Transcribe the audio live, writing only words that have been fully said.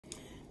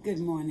Good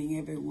morning,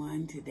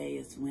 everyone. Today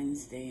is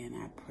Wednesday, and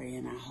I pray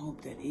and I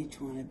hope that each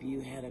one of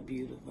you had a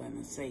beautiful and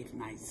a safe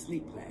night's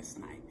sleep last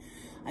night.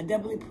 I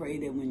doubly pray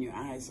that when your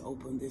eyes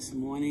open this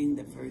morning,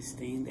 the first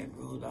thing that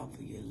rolled off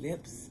of your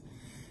lips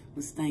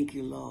was thank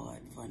you, Lord,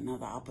 for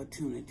another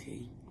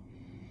opportunity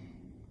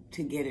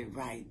to get it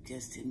right,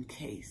 just in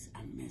case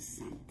I missed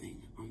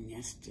something on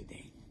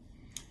yesterday.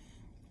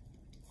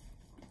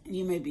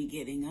 You may be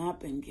getting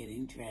up and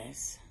getting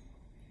dressed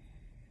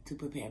to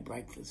prepare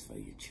breakfast for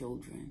your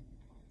children,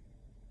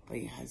 for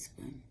your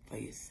husband, for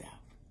yourself.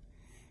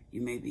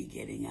 You may be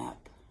getting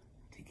up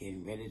to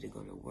getting ready to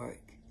go to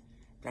work,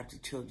 drop the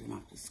children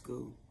off to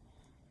school,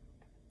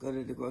 go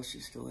to the grocery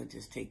store,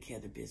 just take care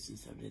of the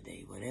business of the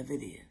day, whatever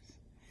it is.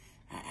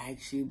 I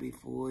ask you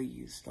before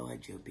you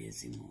start your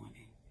busy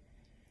morning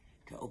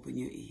to open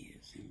your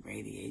ears and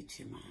radiate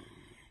your mind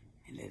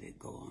and let it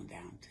go on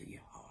down to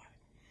your heart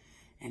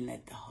and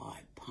let the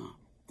heart pump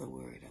the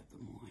word of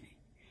the morning.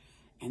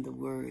 And the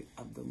word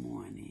of the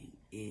morning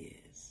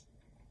is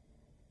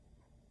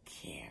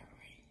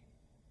carry,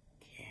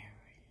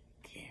 carry,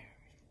 carry.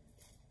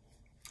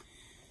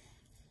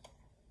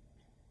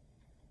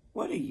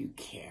 What are you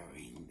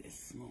carrying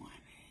this morning?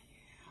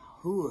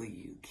 Who are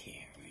you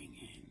carrying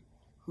and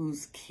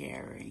who's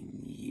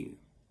carrying you?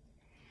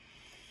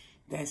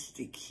 That's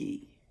the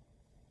key.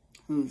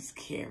 Who's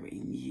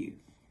carrying you?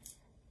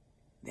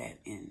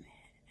 That can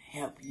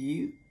help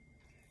you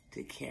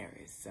to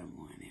carry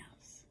someone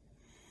else.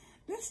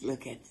 Let's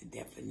look at the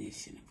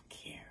definition of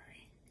carry.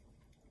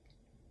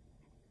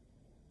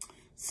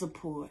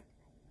 Support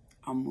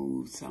or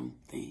move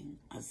something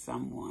or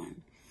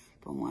someone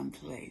from one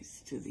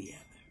place to the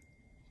other.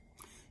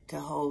 To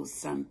hold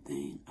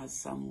something or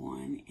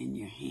someone in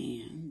your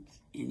hands,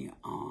 in your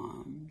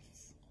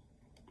arms,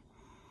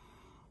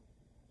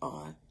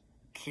 or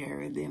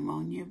carry them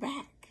on your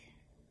back.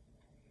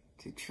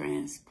 To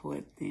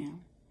transport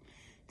them,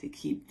 to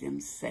keep them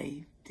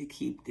safe, to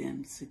keep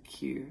them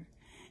secure,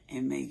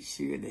 and make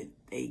sure that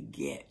they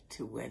get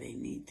to where they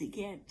need to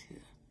get to.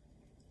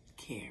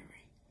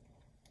 Carry.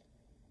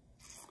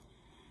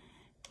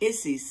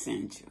 It's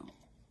essential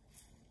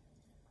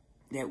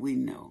that we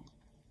know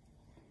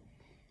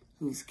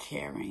who's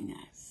carrying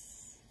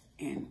us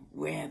and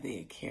where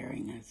they're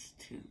carrying us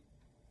to.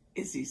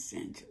 It's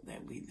essential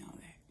that we know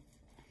that.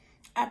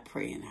 I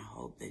pray and I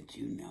hope that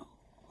you know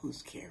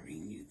who's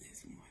carrying you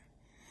this morning.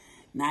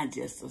 Not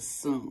just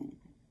assume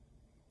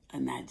or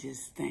not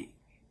just think,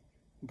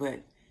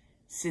 but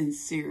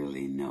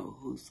sincerely know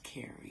who's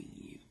carrying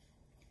you.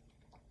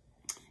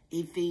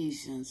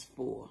 Ephesians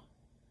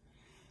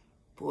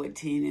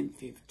 4:14 and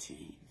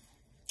 15.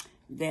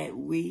 That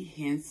we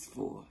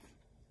henceforth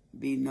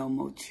be no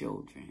more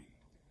children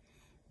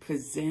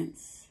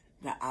presents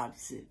the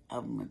opposite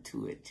of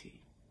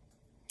maturity,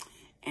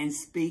 and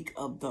speak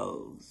of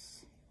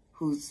those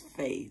whose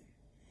faith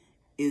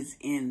is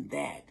in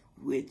that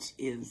which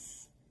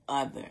is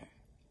other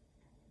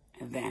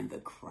than the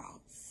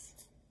cross,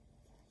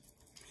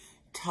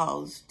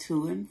 tossed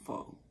to and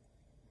fro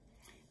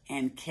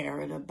and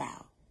carried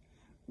about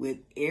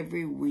with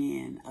every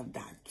wind of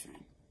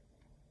doctrine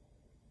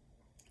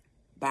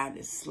by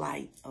the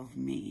sleight of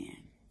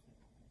men.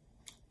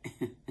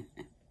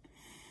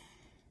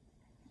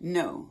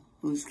 Know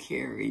who's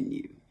carrying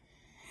you.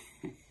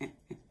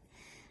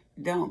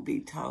 Don't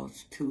be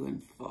tossed to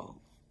and fro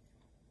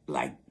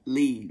like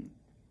leaves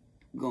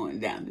going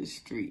down the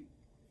street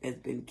that's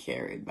been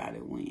carried by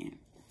the wind.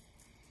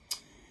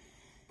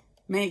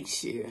 Make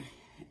sure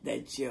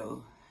that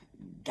your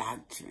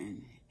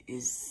doctrine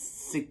is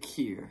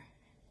secure,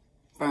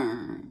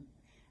 firm,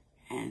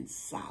 and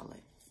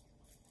solid.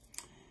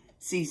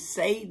 See,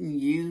 Satan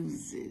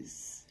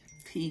uses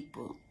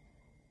people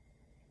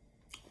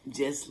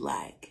just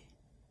like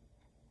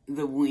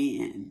the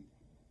wind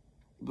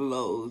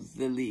blows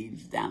the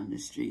leaves down the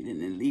street, and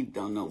the leaf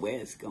don't know where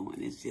it's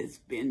going. It's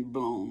just been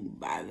blown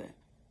by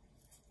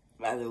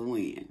the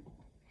wind.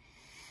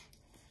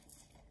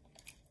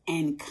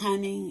 And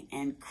cunning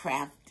and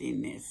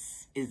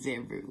craftiness is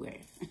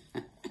everywhere.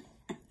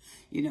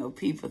 You know,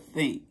 people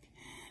think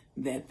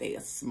that they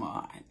are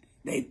smart.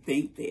 They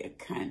think they are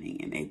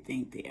cunning, and they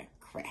think they are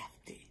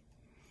crafty.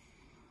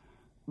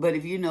 But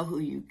if you know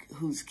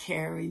who's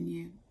carrying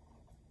you,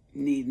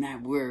 you need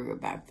not worry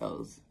about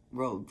those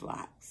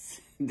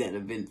roadblocks that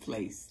have been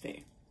placed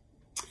there.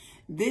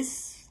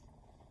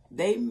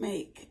 They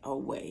make a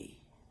way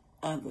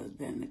other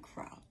than the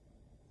crowd.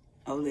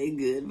 Oh, they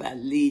good by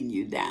leading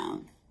you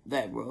down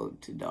that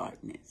road to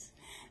darkness,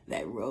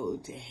 that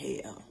road to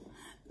hell,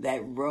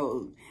 that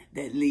road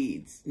that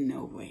leads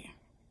nowhere.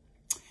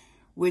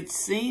 Which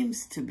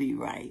seems to be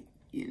right,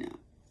 you know.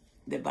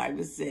 The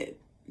Bible said,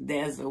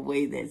 there's a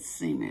way that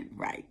seemeth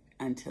right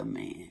unto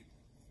man,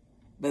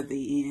 but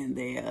the end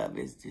thereof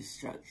is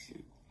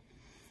destruction.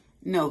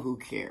 Know who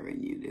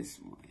carrying you this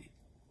morning.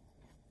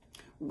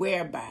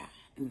 Whereby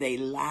they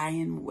lie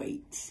in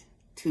wait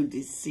to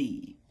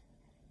deceive.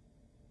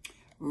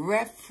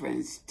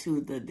 Reference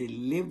to the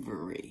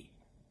delivery.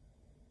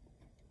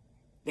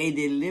 They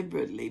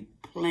deliberately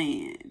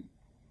plan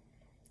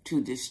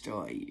to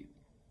destroy you.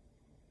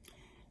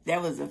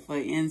 That was a for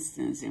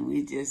instance, and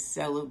we just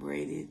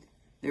celebrated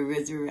the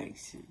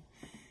resurrection.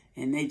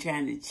 And they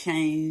trying to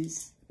change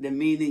the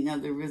meaning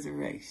of the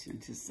resurrection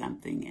to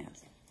something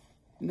else.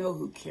 Know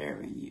who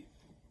carrying you.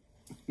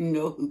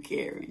 Know who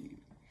carrying you.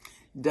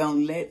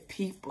 Don't let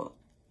people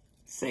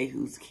say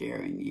who's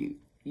carrying you.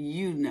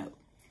 You know.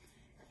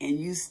 And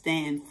you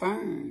stand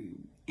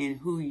firm in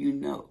who you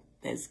know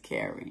that's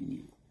carrying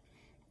you.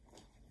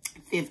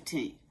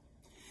 15.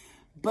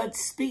 But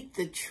speak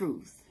the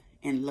truth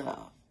in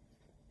love,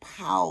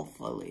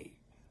 powerfully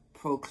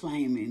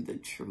proclaiming the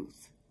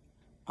truth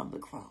of the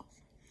cross.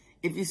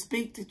 If you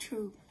speak the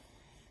truth,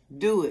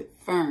 do it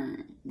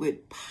firm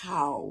with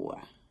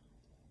power.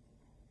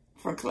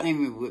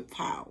 Proclaim it with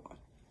power.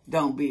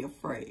 Don't be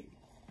afraid.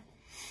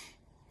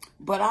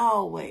 But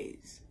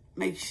always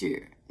make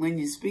sure when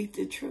you speak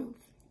the truth,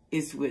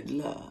 it's with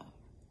love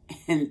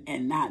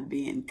and not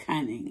being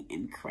cunning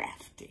and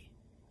crafty.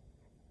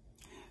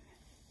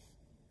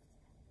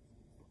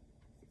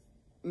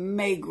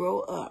 May grow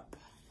up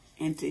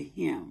into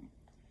him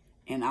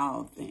in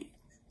all things.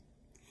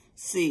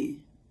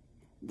 See,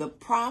 the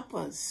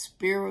proper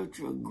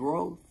spiritual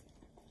growth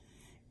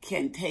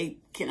can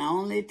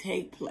only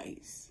take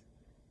place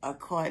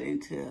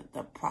according to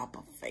the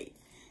proper faith.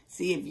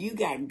 See, if you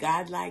got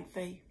God-like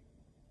faith,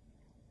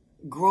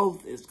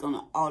 growth is going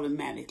to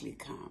automatically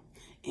come.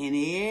 And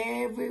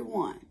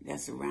everyone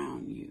that's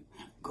around you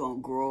going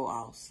to grow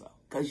also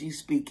because you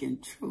speak in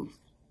truth,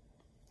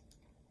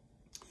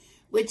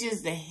 which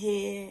is the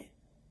head,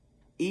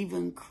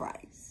 even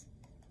Christ.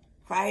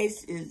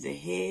 Christ is the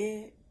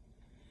head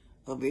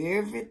of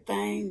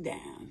everything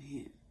down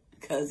here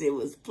because it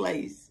was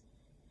placed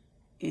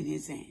in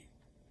his hand.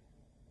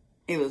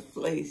 It was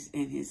placed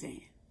in his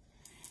hand.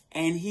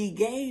 And he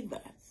gave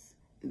us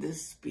the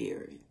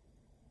Spirit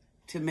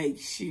to make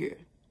sure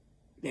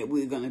that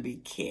we're going to be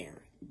carried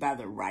by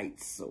the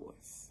right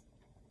source.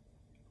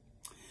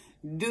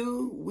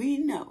 Do we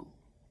know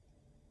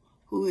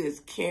who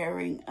is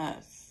carrying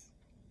us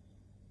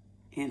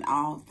in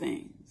all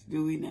things?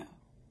 Do we know?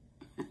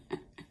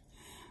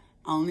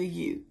 Only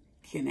you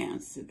can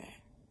answer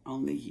that.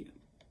 Only you.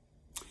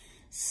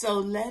 So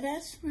let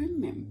us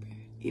remember,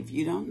 if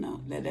you don't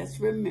know, let us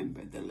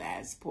remember the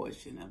last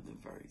portion of the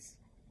verse.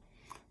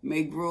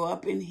 May grow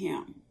up in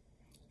him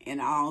in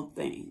all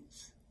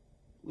things,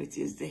 which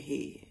is the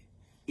head,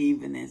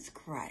 even as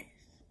Christ,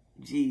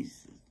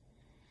 Jesus,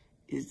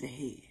 is the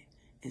head.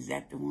 Is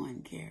that the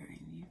one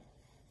carrying you?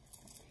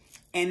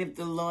 And if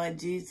the Lord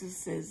Jesus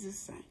says the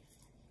same,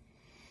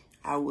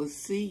 I will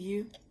see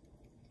you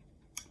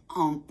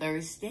on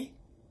Thursday.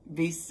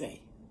 Be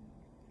safe.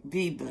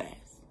 Be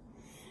blessed.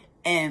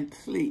 And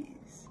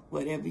please,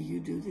 whatever you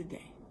do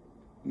today,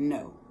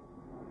 know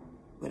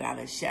without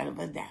a shadow of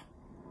a doubt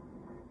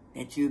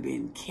that you've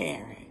been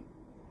carried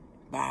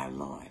by our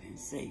Lord and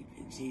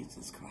Savior,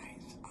 Jesus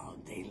Christ, all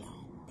day long.